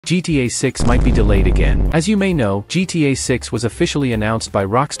GTA 6 might be delayed again. As you may know, GTA 6 was officially announced by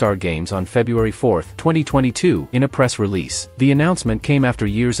Rockstar Games on February 4, 2022, in a press release. The announcement came after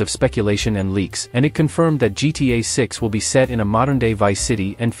years of speculation and leaks, and it confirmed that GTA 6 will be set in a modern-day Vice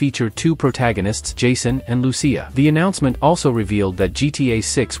City and feature two protagonists, Jason and Lucia. The announcement also revealed that GTA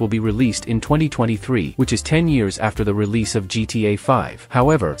 6 will be released in 2023, which is 10 years after the release of GTA 5.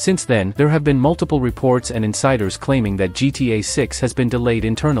 However, since then, there have been multiple reports and insiders claiming that GTA 6 has been delayed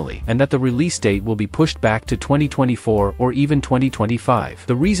internally, and that the release date will be pushed back to 2024 or even 2025.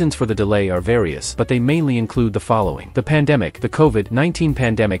 The reasons for the delay are various, but they mainly include the following. The pandemic. The COVID-19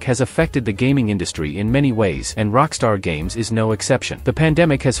 pandemic has affected the gaming industry in many ways, and Rockstar Games is no exception. The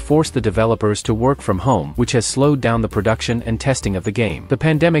pandemic has forced the developers to work from home, which has slowed down the production and testing of the game. The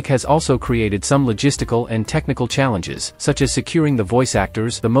pandemic has also created some logistical and technical challenges, such as securing the voice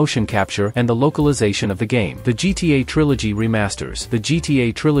actors, the motion capture, and the localization of the game. The GTA Trilogy remasters. The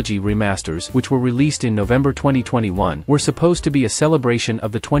GTA Trilogy remasters, which were released in November 2021, were supposed to be a celebration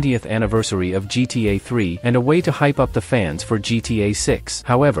of the 20th anniversary of GTA 3 and a way to hype up the fans for GTA 6.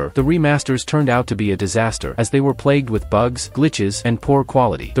 However, the remasters turned out to be a disaster, as they were plagued with bugs, glitches, and poor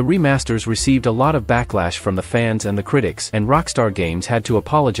quality. The remasters received a lot of backlash from the fans and the critics, and Rockstar Games had to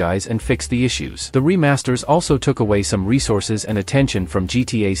apologize and fix the issues. The remasters also took away some resources and attention from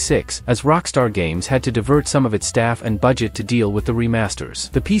GTA 6, as Rockstar Games had to divert some of its staff and budget to deal with the remasters.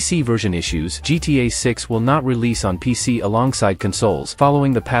 The PC version issues. GTA 6 will not release on PC alongside consoles,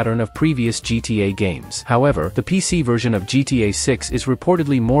 following the pattern of previous GTA games. However, the PC version of GTA 6 is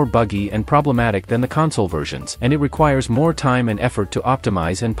reportedly more buggy and problematic than the console versions, and it requires more time and effort to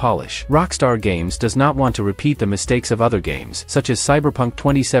optimize and polish. Rockstar Games does not want to repeat the mistakes of other games, such as Cyberpunk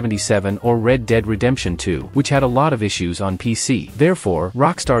 2077 or Red Dead Redemption 2, which had a lot of issues on PC. Therefore,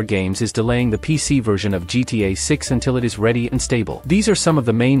 Rockstar Games is delaying the PC version of GTA 6 until it is ready and stable. These are some of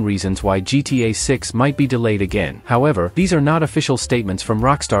the main reasons why GTA 6 might be delayed again. However, these are not official statements from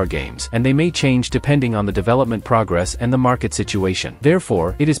Rockstar Games, and they may change depending on the development progress and the market situation.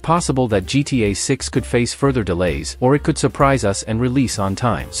 Therefore, it is possible that GTA 6 could face further delays, or it could surprise us and release on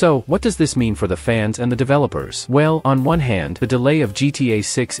time. So, what does this mean for the fans and the developers? Well, on one hand, the delay of GTA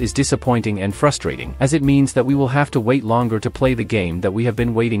 6 is disappointing and frustrating, as it means that we will have to wait longer to play the game that we have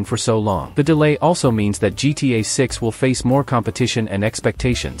been waiting for so long. The delay also means that GTA 6 will face more competition and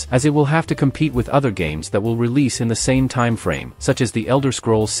expectations, as it will have to compete with other games that will release in the same time frame, such as The Elder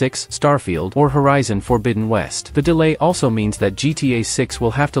Scrolls 6, Starfield, or Horizon Forbidden West. The delay also means that GTA 6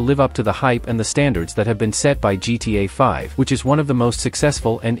 will have to live up to the hype and the standards that have been set by GTA 5, which is one of the most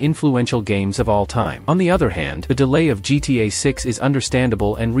successful and influential games of all time. On the other hand, the delay of GTA 6 is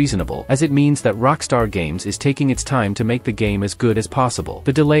understandable and reasonable, as it means that Rockstar Games is taking its time to make the game as good as possible.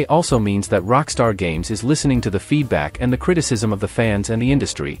 The delay also means that Rockstar Games is listening to the feedback and the criticism of the fans and the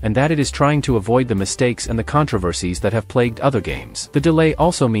industry, and that it is trying to avoid the mistakes and the controversies that have plagued other games. The delay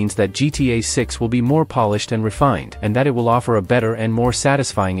also means that GTA 6 will be more polished and refined, and that it will offer a better and more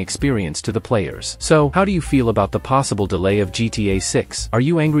satisfying experience to the players. So, how do you feel about the possible delay of GTA 6? Are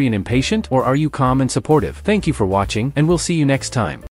you angry and impatient, or are you calm and supportive? Thank you for watching, and we'll see you next time.